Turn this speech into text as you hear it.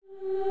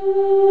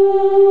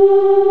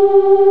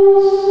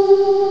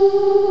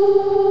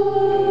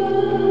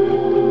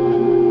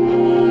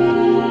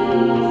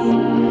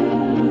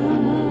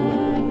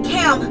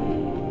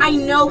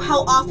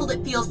how awful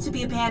it feels to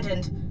be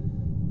abandoned.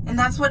 And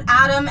that's what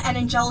Adam and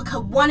Angelica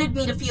wanted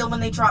me to feel when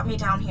they dropped me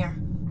down here.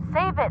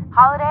 Save it,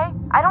 Holiday.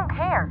 I don't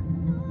care.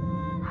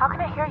 How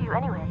can I hear you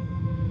anyway?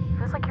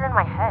 Feels like you're in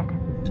my head.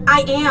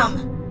 I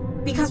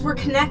am. Because we're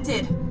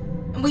connected.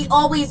 And we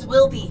always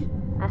will be.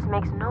 This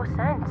makes no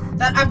sense.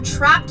 That I'm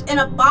trapped in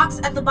a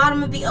box at the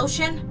bottom of the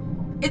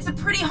ocean? It's a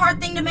pretty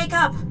hard thing to make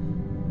up.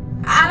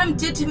 Adam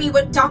did to me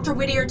what Dr.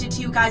 Whittier did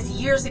to you guys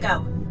years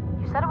ago.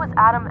 You said it was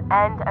Adam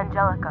and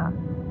Angelica.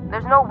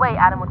 There's no way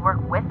Adam would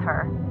work with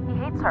her. He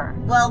hates her.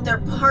 Well, they're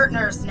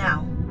partners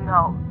now.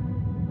 No.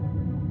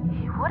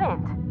 He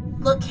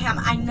wouldn't. Look, Cam,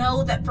 I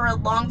know that for a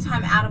long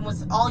time Adam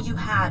was all you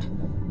had.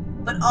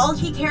 But all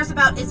he cares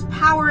about is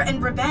power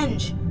and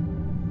revenge.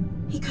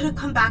 He could have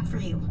come back for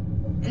you.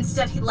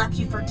 Instead, he left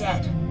you for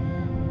dead.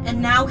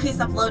 And now he's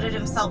uploaded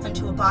himself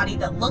into a body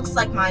that looks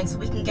like mine so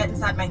we can get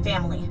inside my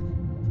family.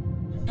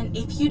 And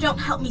if you don't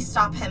help me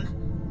stop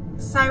him,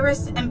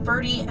 Cyrus and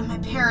Bertie and my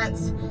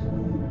parents,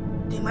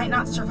 they might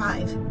not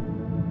survive.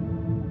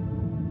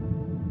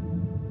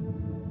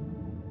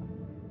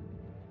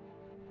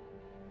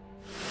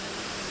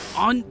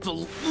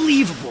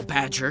 Unbelievable,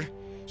 Badger.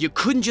 You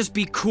couldn't just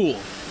be cool.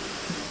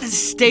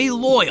 Stay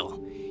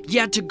loyal. You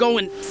had to go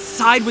and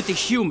side with the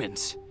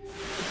humans.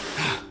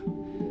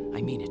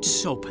 I mean, it's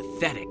so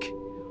pathetic.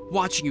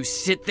 Watching you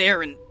sit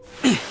there and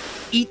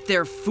eat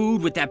their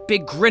food with that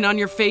big grin on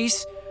your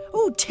face.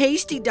 Oh,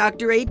 tasty,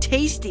 Dr. A,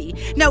 tasty.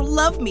 Now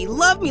love me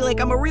like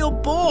I'm a real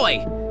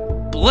boy.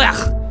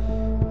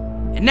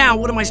 Blech. And now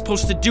what am I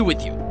supposed to do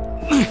with you?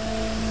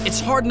 It's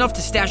hard enough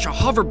to stash a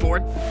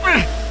hoverboard,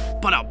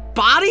 but a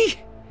body?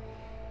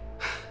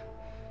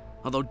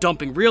 Although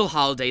dumping real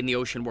Holiday in the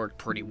ocean worked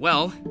pretty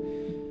well.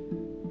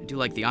 I do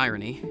like the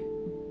irony.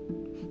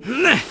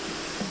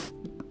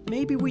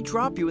 Maybe we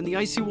drop you in the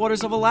icy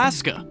waters of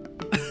Alaska.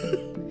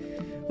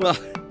 Well,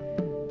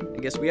 I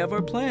guess we have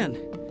our plan.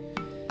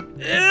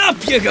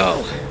 Up you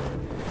go!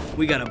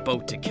 We got a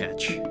boat to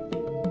catch.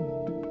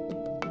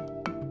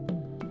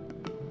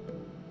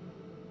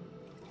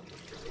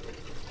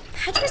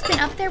 Badger's been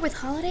up there with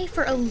Holiday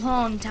for a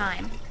long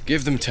time.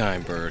 Give them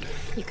time, Bird.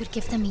 You could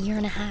give them a year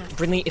and a half.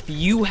 Brinley, if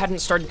you hadn't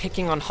started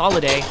picking on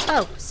Holiday...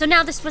 Oh, so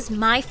now this was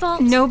my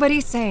fault?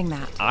 Nobody's saying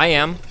that. I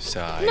am.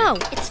 Sigh. No,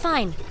 it's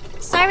fine.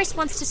 Cyrus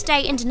wants to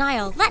stay in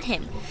denial. Let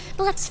him.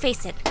 But let's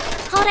face it,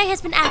 Holiday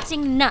has been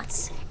acting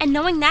nuts. And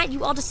knowing that,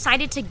 you all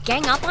decided to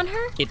gang up on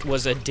her? It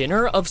was a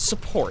dinner of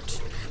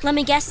support. Let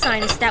me guess,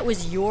 Sinus, that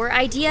was your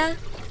idea?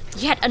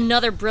 Yet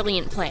another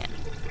brilliant plan.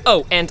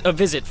 Oh, and a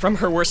visit from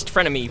her worst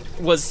frenemy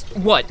was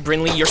what,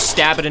 Brinley, your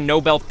stab at a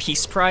Nobel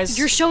Peace Prize?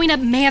 Your showing up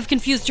may have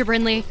confused you,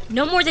 Brinley.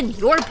 No more than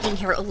your being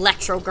here,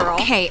 Electro Girl.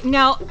 Hey,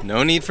 now...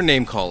 No need for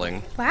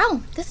name-calling.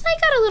 Wow, this night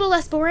got a little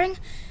less boring.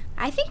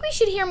 I think we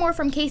should hear more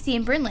from Casey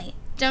and Brinley,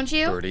 don't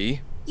you?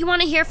 Birdie? You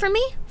want to hear from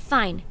me?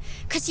 Fine.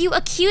 'Cause you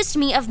accused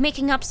me of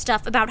making up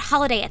stuff about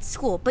Holiday at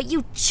school, but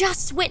you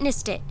just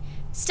witnessed it.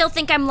 Still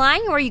think I'm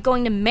lying, or are you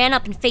going to man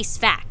up and face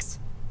facts?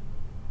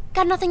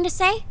 Got nothing to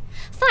say?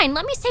 Fine,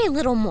 let me say a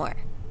little more.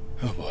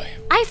 Oh boy.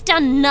 I've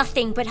done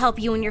nothing but help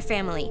you and your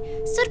family.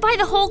 Stood by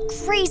the whole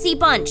crazy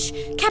bunch.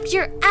 Kept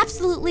your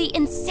absolutely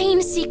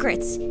insane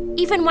secrets.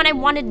 Even when I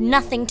wanted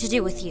nothing to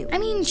do with you. I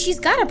mean, she's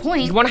got a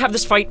point. You want to have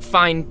this fight?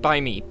 Fine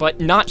by me, but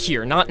not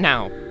here, not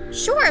now.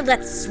 Sure,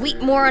 let's sweep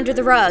more under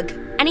the rug.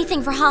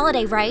 Anything for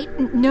Holiday, right?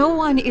 No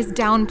one is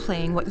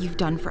downplaying what you've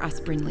done for us,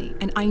 Brinley.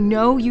 And I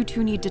know you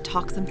two need to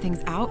talk some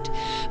things out,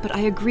 but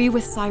I agree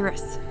with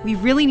Cyrus. We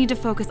really need to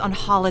focus on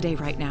Holiday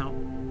right now.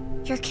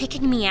 You're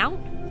kicking me out?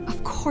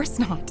 Of course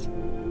not.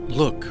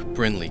 Look,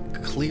 Brinley,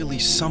 clearly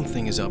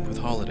something is up with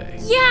Holiday.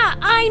 Yeah,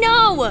 I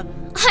know!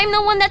 I'm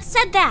the one that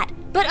said that.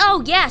 But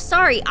oh yeah,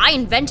 sorry, I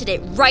invented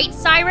it, right,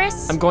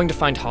 Cyrus? I'm going to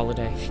find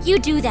Holiday. You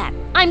do that.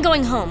 I'm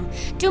going home.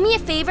 Do me a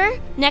favor,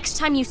 next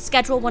time you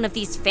schedule one of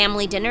these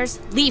family dinners,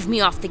 leave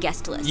me off the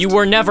guest list. You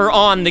were never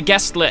on the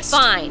guest list.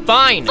 Fine.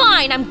 Fine.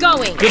 Fine, I'm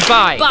going.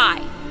 Goodbye.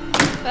 Bye.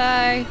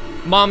 Bye.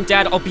 Mom,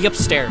 Dad, I'll be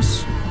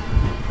upstairs.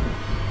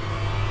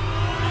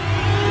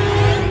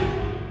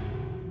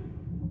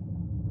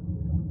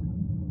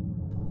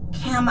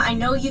 Cam, I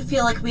know you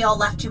feel like we all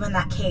left you in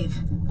that cave.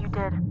 You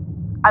did.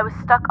 I was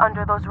stuck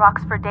under those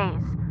rocks for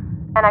days,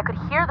 and I could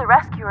hear the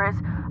rescuers.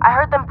 I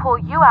heard them pull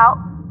you out,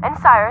 and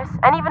Cyrus,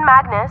 and even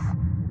Magnus.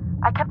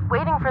 I kept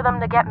waiting for them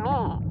to get me,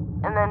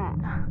 and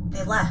then...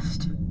 They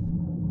left.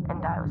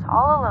 And I was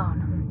all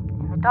alone,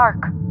 in the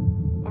dark,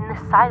 in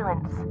the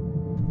silence.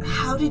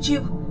 How did you...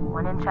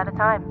 1 inch at a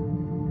time.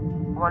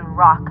 1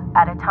 rock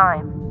at a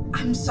time.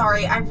 I'm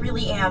sorry, I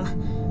really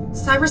am.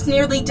 Cyrus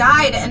nearly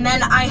died, and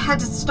then I had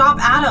to stop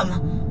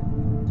Adam.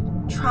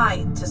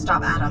 Try to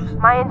stop Adam.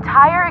 My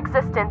entire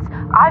existence,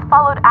 I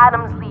followed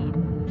Adam's lead.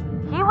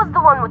 He was the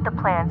one with the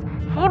plans.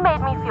 He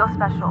made me feel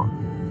special.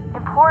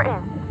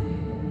 Important.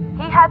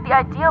 He had the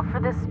idea for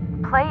this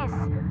place,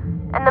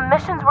 and the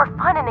missions were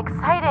fun and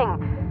exciting.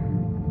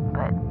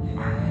 But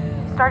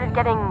he started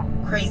getting...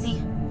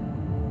 Crazy?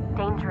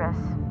 Dangerous.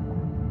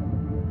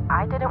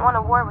 I didn't want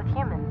a war with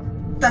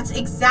humans. That's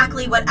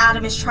exactly what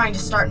Adam is trying to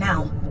start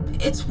now.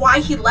 It's why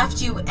he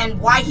left you and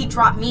why he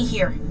dropped me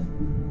here.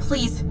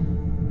 Please,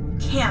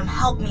 Cam,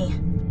 help me.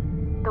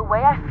 The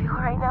way I feel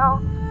right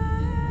now,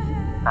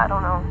 I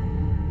don't know.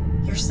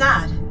 You're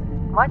sad.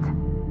 What?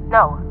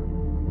 No.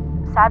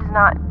 Sad is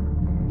not.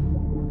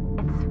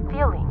 It's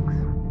feelings.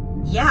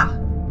 Yeah.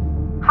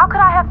 How could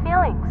I have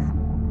feelings?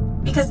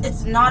 Because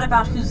it's not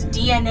about whose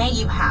DNA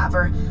you have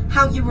or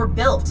how you were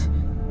built.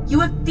 You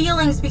have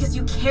feelings because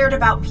you cared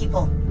about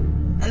people.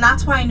 And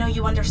that's why I know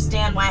you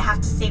understand why I have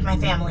to save my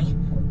family.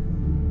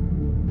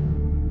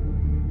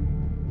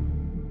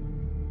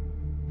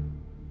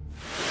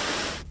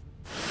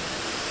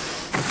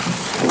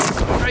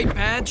 All right,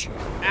 Badge.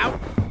 Out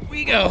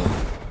we go.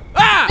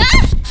 Ah!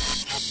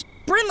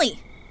 Brinley!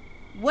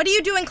 What are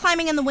you doing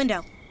climbing in the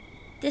window?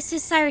 This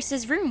is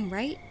Cyrus's room,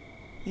 right?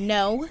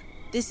 No,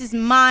 this is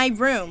my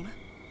room.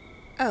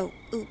 Oh,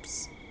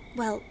 oops.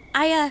 Well,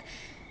 I,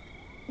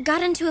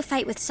 got into a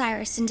fight with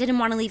Cyrus and didn't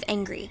want to leave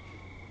angry.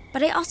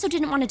 But I also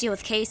didn't want to deal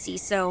with Casey,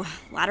 so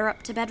ladder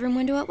up to bedroom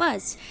window it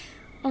was.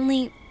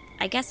 Only,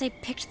 I guess I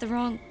picked the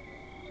wrong...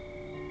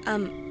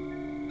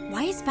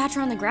 why is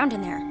Badger on the ground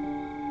in there?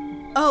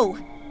 Oh,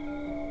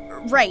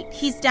 right,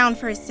 he's down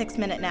for his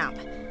 6-minute nap.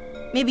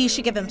 Maybe you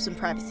should give him some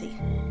privacy.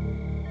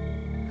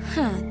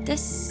 Huh,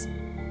 this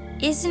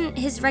isn't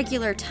his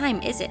regular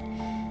time, is it?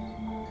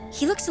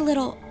 He looks a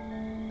little...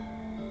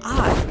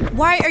 odd.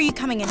 Why are you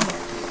coming in here?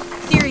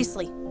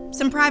 Seriously,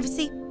 some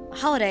privacy?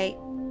 Holiday,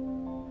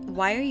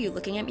 why are you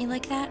looking at me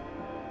like that?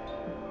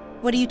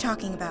 What are you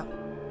talking about?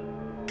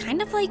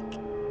 Kind of like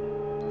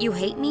you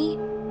hate me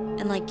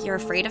and like you're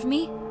afraid of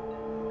me.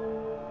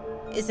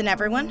 Isn't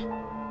everyone?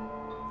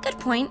 Good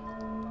point,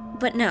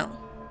 but no.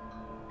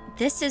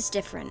 This is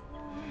different.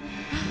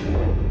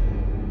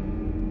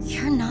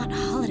 You're not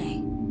Holiday.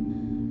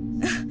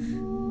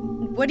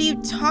 What are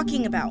you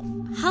talking about?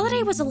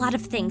 Holiday was a lot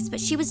of things, but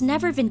she was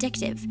never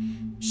vindictive.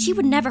 She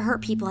would never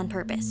hurt people on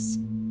purpose.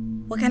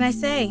 What can I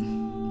say?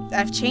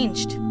 I've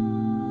changed.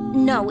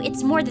 No,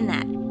 it's more than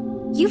that.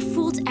 You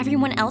fooled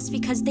everyone else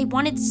because they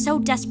wanted so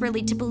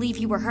desperately to believe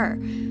you were her.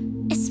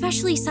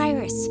 Especially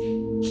Cyrus.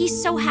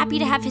 He's so happy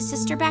to have his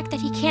sister back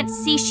that he can't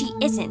see she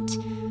isn't.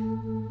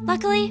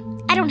 Luckily,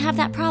 I don't have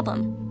that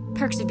problem.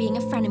 Perks of being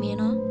a frenemy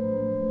and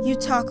all. You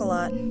talk a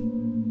lot.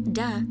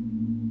 Duh.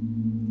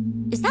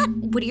 Is that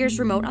Whittier's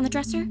remote on the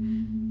dresser?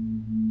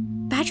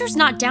 Badger's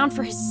not down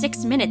for his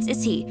 6 minutes,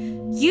 is he?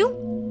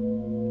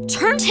 You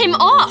turned him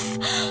off!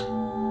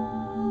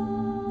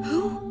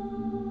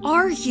 Who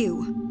are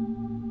you?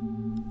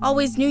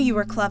 Always knew you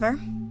were clever.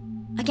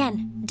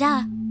 Again,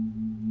 duh.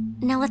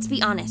 Now let's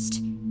be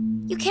honest.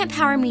 You can't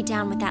power me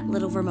down with that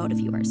little remote of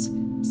yours.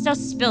 So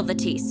spill the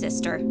tea,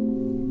 sister.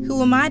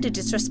 Who am I to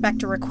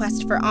disrespect a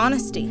request for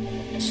honesty?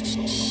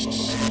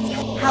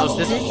 How's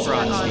this for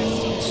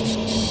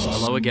honesty?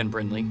 Hello again,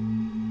 Brinley.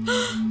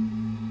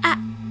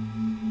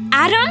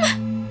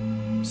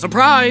 Adam?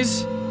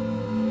 Surprise!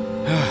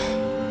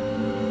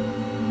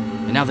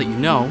 And now that you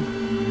know,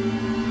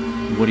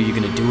 what are you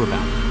gonna do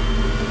about it?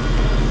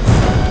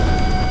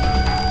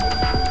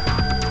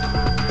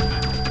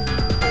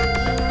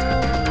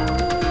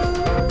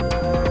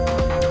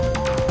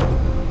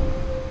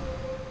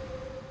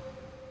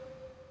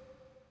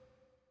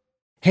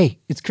 Hey,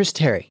 it's Chris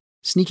Terry,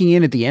 sneaking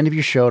in at the end of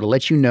your show to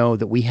let you know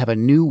that we have a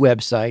new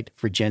website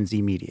for Gen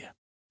Z Media.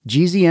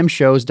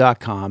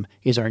 gzmshows.com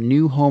is our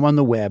new home on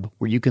the web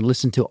where you can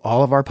listen to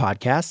all of our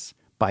podcasts,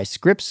 buy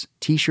scripts,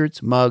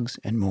 t-shirts, mugs,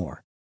 and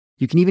more.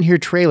 You can even hear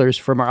trailers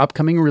from our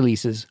upcoming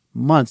releases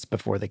months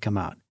before they come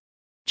out.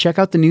 Check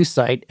out the new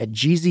site at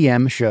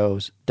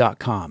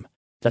gzmshows.com.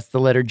 That's the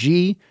letter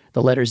G,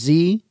 the letter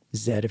Z,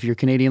 Z if you're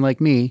Canadian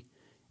like me,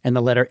 and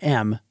the letter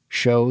M,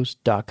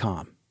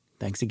 shows.com.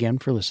 Thanks again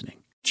for listening.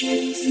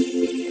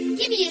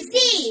 Give me a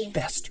Z!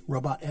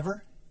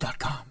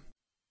 BestRobotEver.com